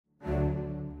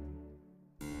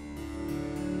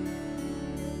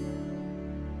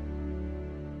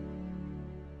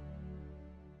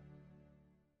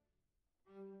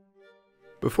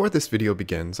Before this video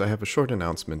begins, I have a short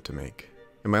announcement to make.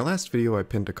 In my last video I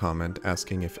pinned a comment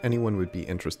asking if anyone would be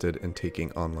interested in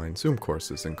taking online Zoom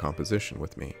courses in composition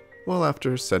with me. Well,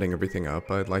 after setting everything up,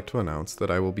 I'd like to announce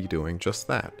that I will be doing just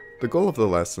that. The goal of the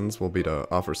lessons will be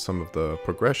to offer some of the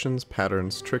progressions,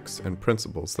 patterns, tricks, and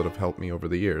principles that have helped me over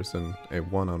the years in a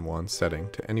one-on-one setting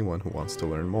to anyone who wants to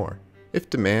learn more. If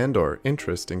demand or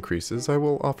interest increases, I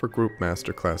will offer group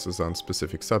masterclasses on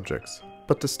specific subjects.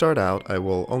 But to start out, I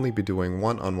will only be doing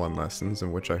one-on-one lessons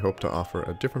in which I hope to offer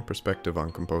a different perspective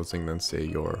on composing than, say,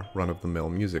 your run-of-the-mill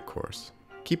music course.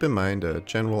 Keep in mind a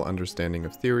general understanding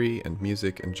of theory and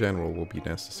music in general will be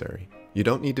necessary. You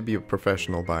don't need to be a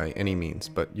professional by any means,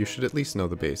 but you should at least know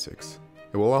the basics.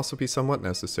 It will also be somewhat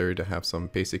necessary to have some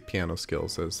basic piano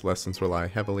skills, as lessons rely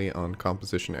heavily on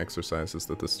composition exercises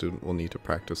that the student will need to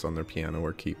practice on their piano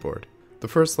or keyboard. The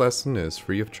first lesson is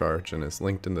free of charge and is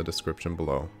linked in the description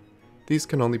below. These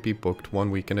can only be booked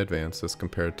 1 week in advance as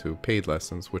compared to paid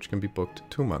lessons, which can be booked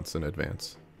 2 months in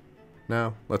advance.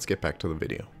 Now, let's get back to the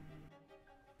video.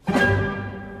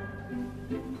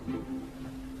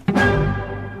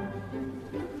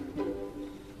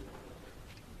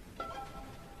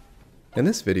 In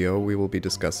this video, we will be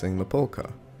discussing the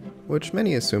polka, which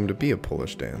many assume to be a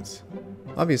Polish dance.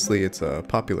 Obviously, it's a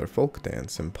popular folk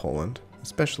dance in Poland,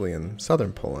 especially in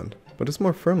southern Poland, but is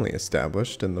more firmly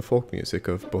established in the folk music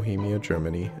of Bohemia,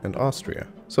 Germany, and Austria.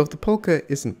 So if the polka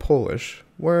isn't Polish,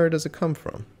 where does it come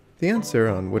from? The answer,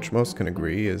 on which most can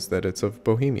agree, is that it's of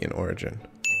Bohemian origin.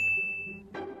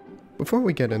 Before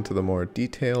we get into the more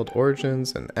detailed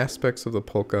origins and aspects of the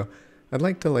polka, I'd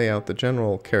like to lay out the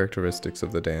general characteristics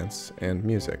of the dance and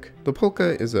music. The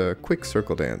polka is a quick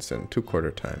circle dance in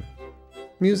 2/4 time.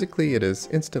 Musically, it is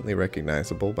instantly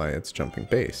recognizable by its jumping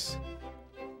bass.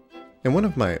 In one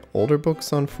of my older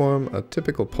books on form, a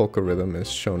typical polka rhythm is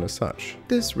shown as such.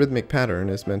 This rhythmic pattern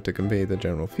is meant to convey the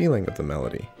general feeling of the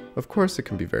melody. Of course it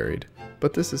can be varied,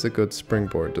 but this is a good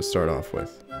springboard to start off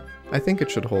with. I think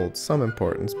it should hold some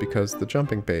importance because the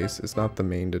jumping bass is not the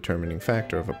main determining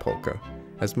factor of a polka,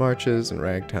 as marches and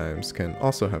ragtimes can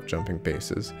also have jumping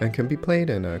basses and can be played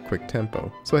in a quick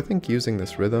tempo, so I think using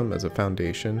this rhythm as a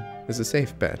foundation is a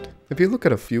safe bet. If you look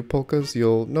at a few polkas,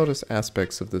 you'll notice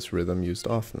aspects of this rhythm used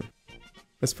often.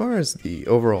 As far as the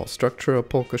overall structure a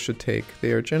polka should take,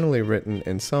 they are generally written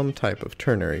in some type of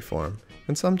ternary form,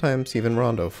 and sometimes even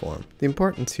rondo form, the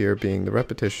importance here being the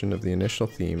repetition of the initial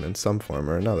theme in some form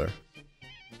or another.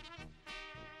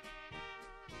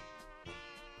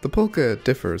 The polka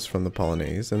differs from the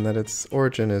polonaise in that its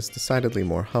origin is decidedly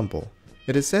more humble.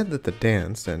 It is said that the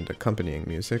dance and accompanying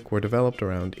music were developed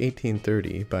around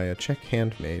 1830 by a Czech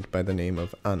handmaid by the name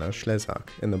of Anna Ślezak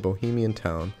in the Bohemian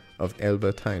town of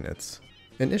Elba-Tynec.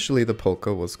 Initially the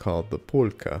polka was called the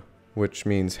Polka, which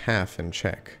means half in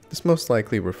Czech. This most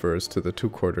likely refers to the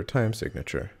 2/4 time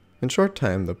signature. In short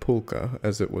time, the polka,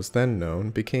 as it was then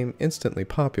known, became instantly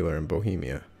popular in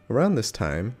Bohemia. Around this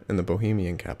time, in the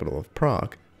Bohemian capital of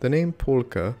Prague, the name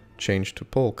polka changed to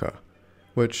polka,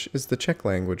 which is the Czech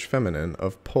language feminine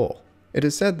of Pol. It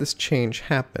is said this change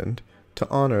happened to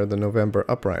honor the November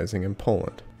uprising in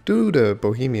Poland. Due to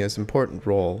Bohemia's important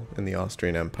role in the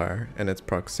Austrian Empire and its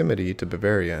proximity to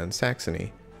Bavaria and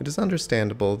Saxony, it is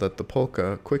understandable that the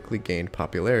polka quickly gained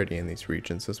popularity in these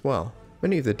regions as well.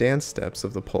 Many of the dance steps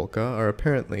of the polka are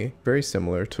apparently very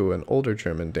similar to an older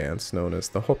German dance known as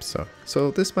the Hopsa,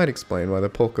 so this might explain why the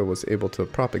polka was able to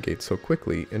propagate so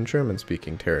quickly in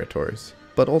German-speaking territories.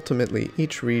 But ultimately,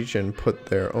 each region put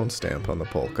their own stamp on the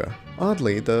polka.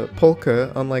 Oddly, the polka,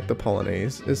 unlike the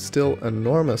polonaise, is still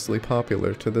enormously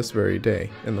popular to this very day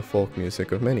in the folk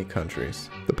music of many countries.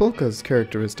 The polka's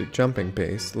characteristic jumping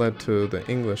bass led to the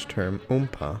English term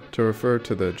umpa to refer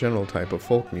to the general type of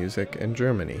folk music in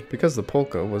Germany, because the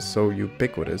polka was so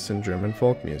ubiquitous in German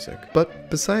folk music.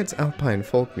 But besides Alpine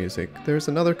folk music, there's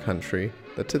another country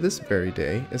that to this very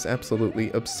day is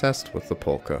absolutely obsessed with the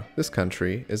polka. This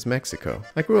country is Mexico.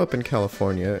 I grew up in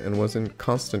California and was in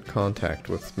constant contact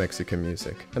with Mexican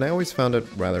music, and I always found it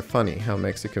rather funny how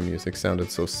Mexican music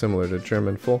sounded so similar to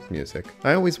German folk music.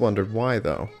 I always wondered why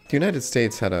though. The United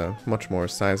States had a much more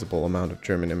sizable amount of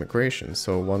German immigration,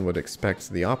 so one would expect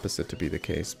the opposite to be the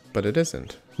case, but it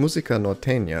isn't. Música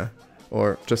norteña,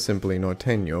 or just simply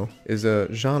norteño, is a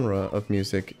genre of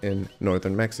music in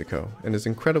northern Mexico and is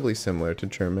incredibly similar to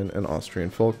German and Austrian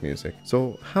folk music.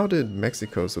 So how did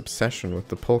Mexico's obsession with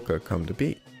the polka come to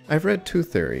be? I've read 2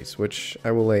 theories, which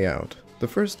I will lay out. The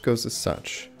first goes as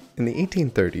such. In the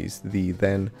 1830s, the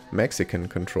then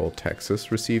Mexican-controlled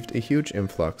Texas received a huge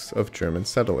influx of German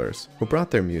settlers, who brought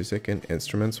their music and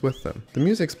instruments with them. The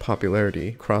music's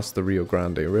popularity crossed the Rio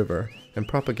Grande River and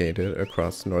propagated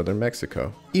across northern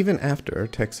Mexico. Even after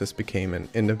Texas became an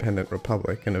independent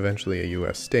republic and eventually a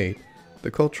U.S. state, the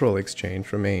cultural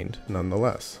exchange remained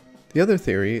nonetheless. The other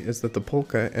theory is that the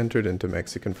polka entered into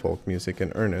Mexican folk music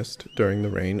in earnest during the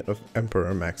reign of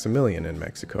Emperor Maximilian in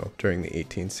Mexico during the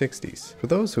 1860s. For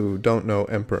those who don't know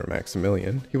Emperor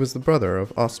Maximilian, he was the brother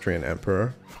of Austrian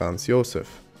Emperor Franz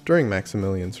Joseph. During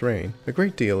Maximilian's reign, a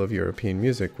great deal of European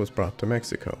music was brought to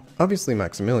Mexico. Obviously,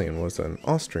 Maximilian was an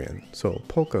Austrian, so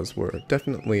polkas were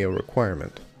definitely a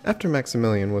requirement. After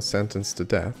Maximilian was sentenced to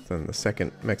death and the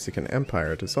Second Mexican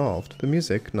Empire dissolved, the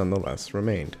music nonetheless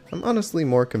remained. I'm honestly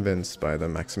more convinced by the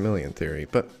Maximilian theory,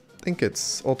 but think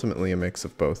it's ultimately a mix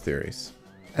of both theories.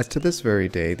 As to this very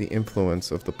day, the influence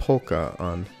of the polka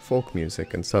on folk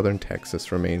music in southern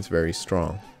Texas remains very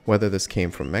strong. Whether this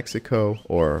came from Mexico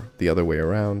or the other way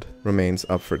around remains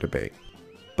up for debate.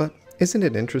 But isn't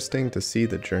it interesting to see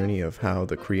the journey of how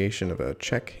the creation of a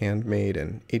Czech handmade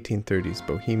in 1830s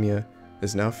Bohemia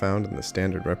is now found in the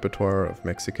standard repertoire of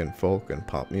Mexican folk and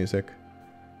pop music?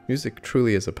 Music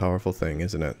truly is a powerful thing,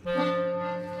 isn't it?